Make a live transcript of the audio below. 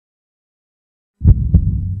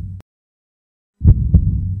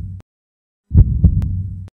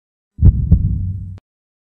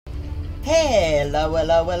Hello,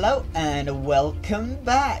 hello, hello, and welcome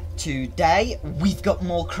back. Today, we've got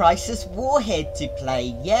more Crysis Warhead to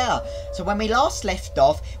play, yeah. So when we last left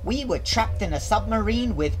off, we were trapped in a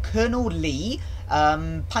submarine with Colonel Lee,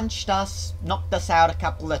 punched us, knocked us out a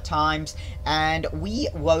couple of times, and we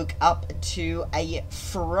woke up to a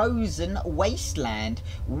frozen wasteland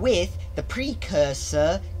with the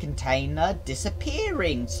precursor container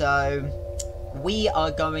disappearing. So we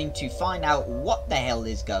are going to find out what the hell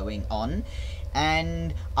is going on,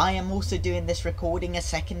 and I am also doing this recording a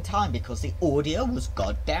second time because the audio was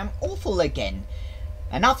goddamn awful again.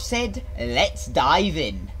 Enough said, let's dive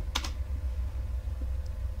in.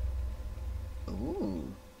 Ooh,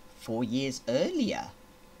 4 years earlier.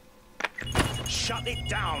 Shut it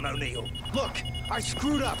down, O'Neill. Look, I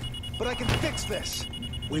screwed up, but I can fix this.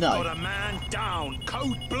 We've got a man down,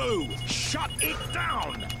 code blue. Shut it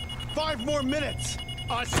down. 5 more minutes!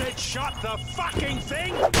 I said shut the fucking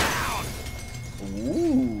thing down!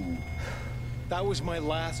 Ooh. That was my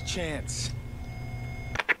last chance.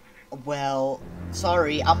 Well,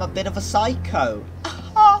 sorry, I'm a bit of a psycho.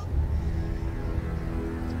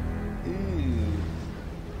 Ooh.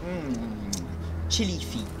 Chilly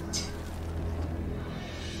feet.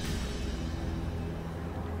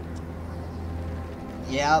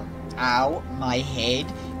 Yep. Ow, my head.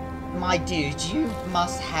 My dude, you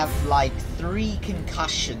must have like 3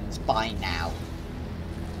 concussions by now.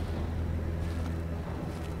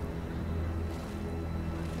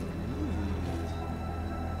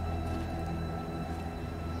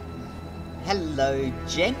 Hello,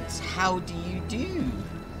 gents. How do you do?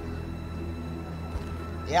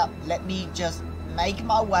 Yep, let me just make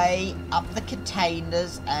my way up the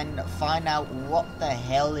containers and find out what the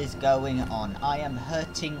hell is going on. I am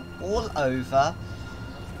hurting all over.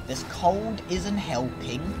 This cold isn't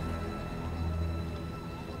helping.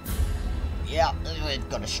 Yeah, we've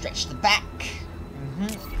got to stretch the back.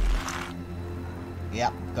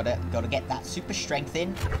 Yeah, gotta get that super strength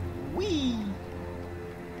in. Whee!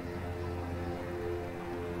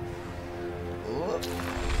 Oh.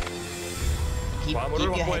 Keep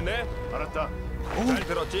your head. Oh,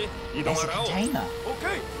 there's a container.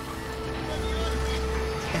 Okay.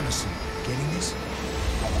 Emerson, getting this?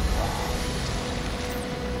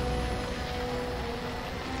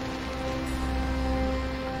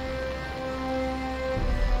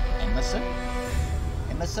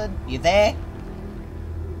 Emerson, you there?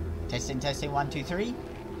 Testing, 1, 2, 3.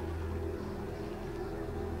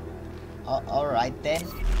 Alright then.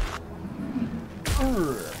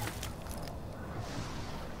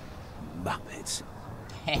 Muppets.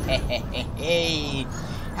 Hey,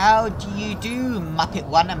 how do you do, Muppet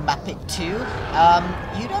 1 and Muppet 2?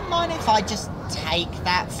 You don't mind if I just take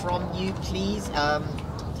that from you, please?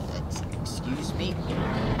 Excuse me?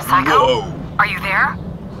 Psycho? Whoa. Are you there?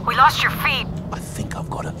 We lost your feed. I think I've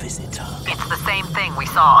got a visitor. It's the same thing we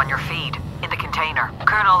saw on your feed, in the container.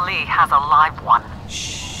 Colonel Lee has a live one.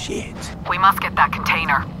 Shit. We must get that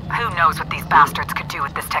container. Who knows what these bastards could do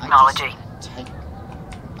with this technology?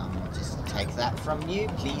 Just take that from you,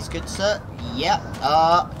 please, good sir. Yep.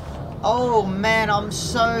 Oh man, I'm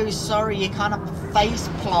so sorry. You kind of face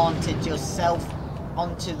planted yourself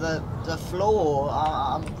onto the floor.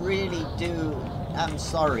 I really am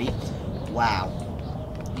sorry. Wow.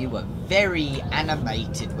 You were very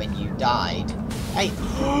animated when you died. Hey,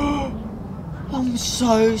 I'm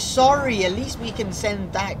so sorry. At least we can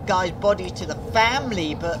send that guy's body to the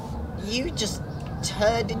family, but you just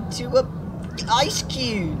turned into ice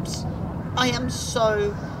cubes. I am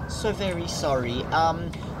so very sorry.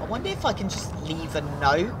 I wonder if I can just leave a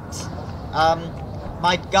note.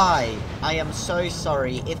 My guy, I am so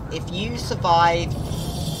sorry. If you survive,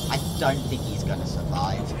 I don't think he's gonna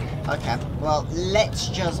survive. Okay, well, let's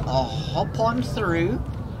just hop on through.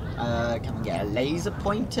 Can we get a laser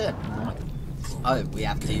pointer? Oh, we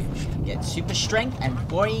have to get super strength and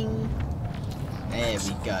boing. There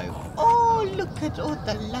we go. Oh, look at all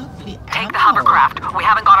the lovely ammo. Take the hovercraft. We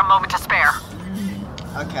haven't got a moment to spare.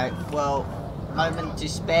 Okay, well, moment to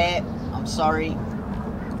spare. I'm sorry.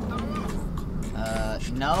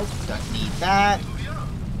 No, don't need that.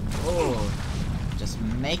 Oh, just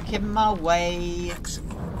making my way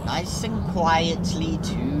nice and quietly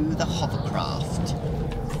to the hovercraft.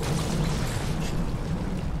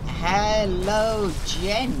 Hello,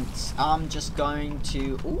 gents. I'm just going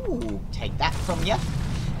to... Ooh, take that from you.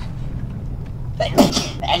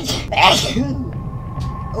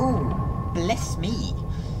 Ooh, bless me.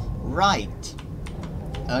 Right.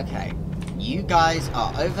 Okay. You guys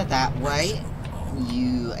are over that way.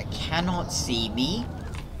 You cannot see me.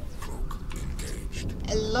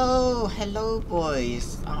 Hello,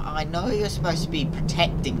 boys. I know you're supposed to be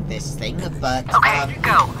protecting this thing, but Okay,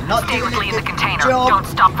 go. not Stay doing with Lee in the a good container. job. Don't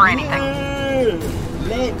stop for anything. Yeah.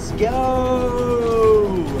 Let's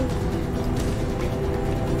go.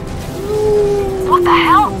 What the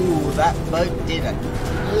hell? Ooh, that boat did a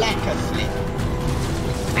lekker flip.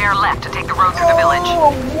 Bear left to take the road through the village.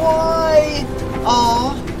 Oh, why?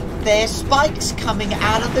 Oh, there's spikes coming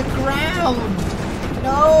out of the ground.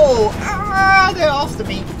 No! Ah, they're after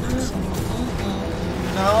me.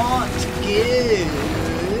 Not good.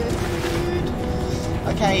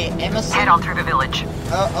 Okay, Emerson. Head on through the village.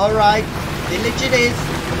 Alright. Village it is.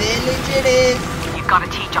 Village it is. You've got a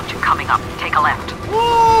T-junction coming up. Take a left.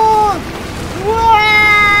 Whoa!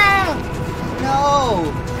 Whoa! No!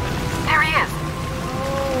 There he is.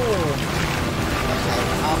 Oh. Okay,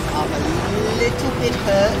 I'm a little bit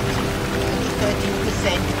hurt. Only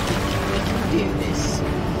 13%. We can do this.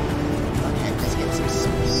 Okay, let's get some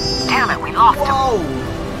speed. Damn it, we lost him. Whoa!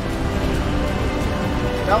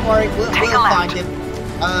 Don't worry, we'll Take a find left. him.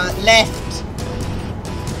 Left.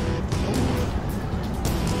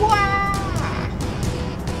 Wow.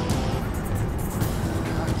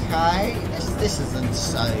 Okay, this isn't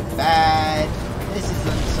so bad. This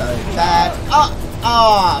isn't so bad. Oh,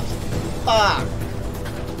 fuck.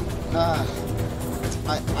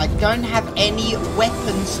 I don't have any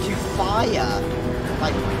weapons to fire.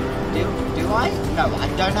 Like, do I? No, I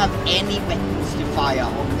don't have any weapons to fire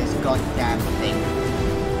on this goddamn thing.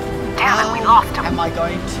 Damn it, we lost him. Am I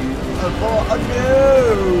going to avoid? Oh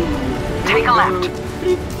no! Take a left.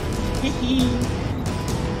 Flip.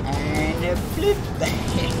 And a flip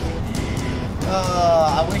there. Oh,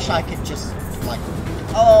 I wish I could just, like,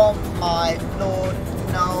 oh my lord,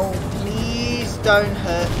 no, please don't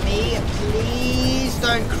hurt me. Please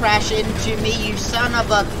don't crash into me, you son of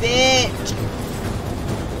a bitch.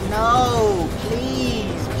 No,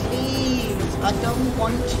 please, please. I don't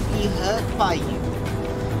want to be hurt by you.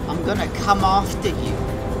 I'm gonna come after you.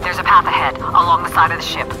 There's a path ahead, along the side of the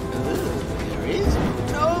ship. There is?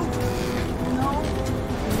 No. No.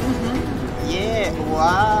 Yeah,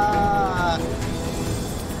 wow.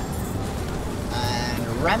 And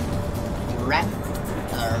ramp.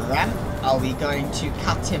 Are we going to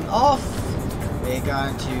cut him off? We're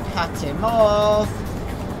going to cut him off.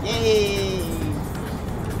 Yay.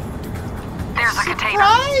 There's a container.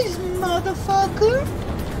 Surprise, motherfucker.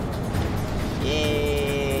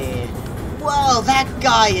 Yeah. Whoa, that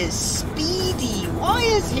guy is speedy. Why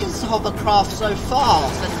is his hovercraft so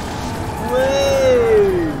fast? And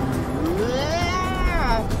whoa.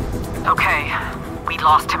 Okay, we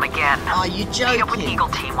lost him again. Are you Meet up with joking? Eagle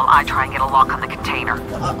Team while I try and get a lock on the container.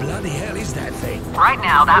 What the bloody hell is that thing? Right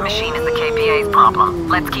now, that machine is the KPA's problem.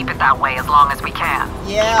 Let's keep it that way as long as we can.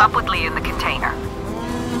 Yeah. Keep up with Lee in the container.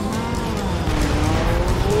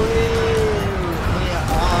 We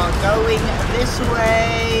are going this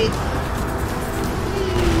way.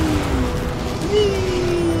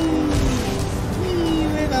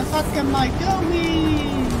 Where the fuck am I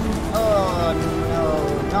going? Oh no,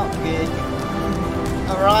 not good.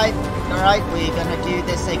 Alright, we're gonna do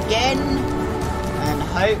this again. And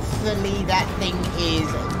hopefully that thing is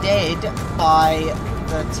dead by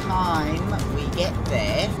the time we get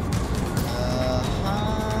there.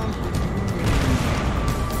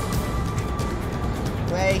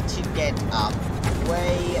 Way to get up.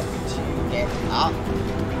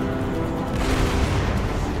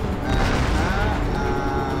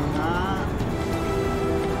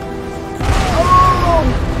 Oh!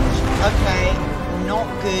 Okay, not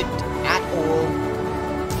good at all.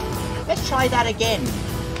 Let's try that again.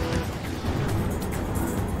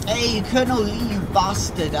 Hey, Colonel Lee, you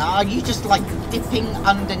bastard. Are you just like dipping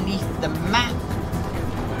underneath the map?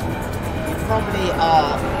 You probably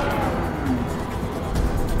are.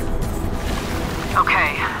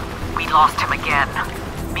 Okay, we lost him again.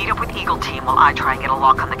 Meet up with Eagle Team while I try and get a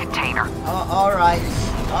lock on the container. Alright.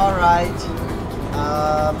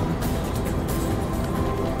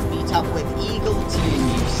 Meet up with Eagle Team,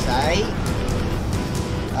 you say?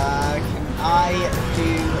 Can I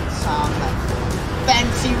do some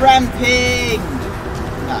fancy ramping?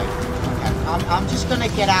 No. Okay, I'm just gonna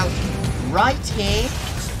get out right here.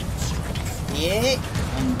 Yeah,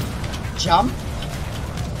 and jump.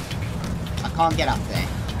 I can't get up there.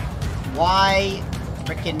 Why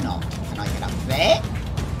frickin' not? Can I get up there?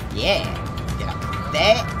 Yeah. Get up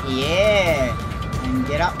there? Yeah. And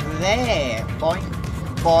get up there. Boing.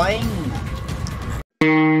 Boing.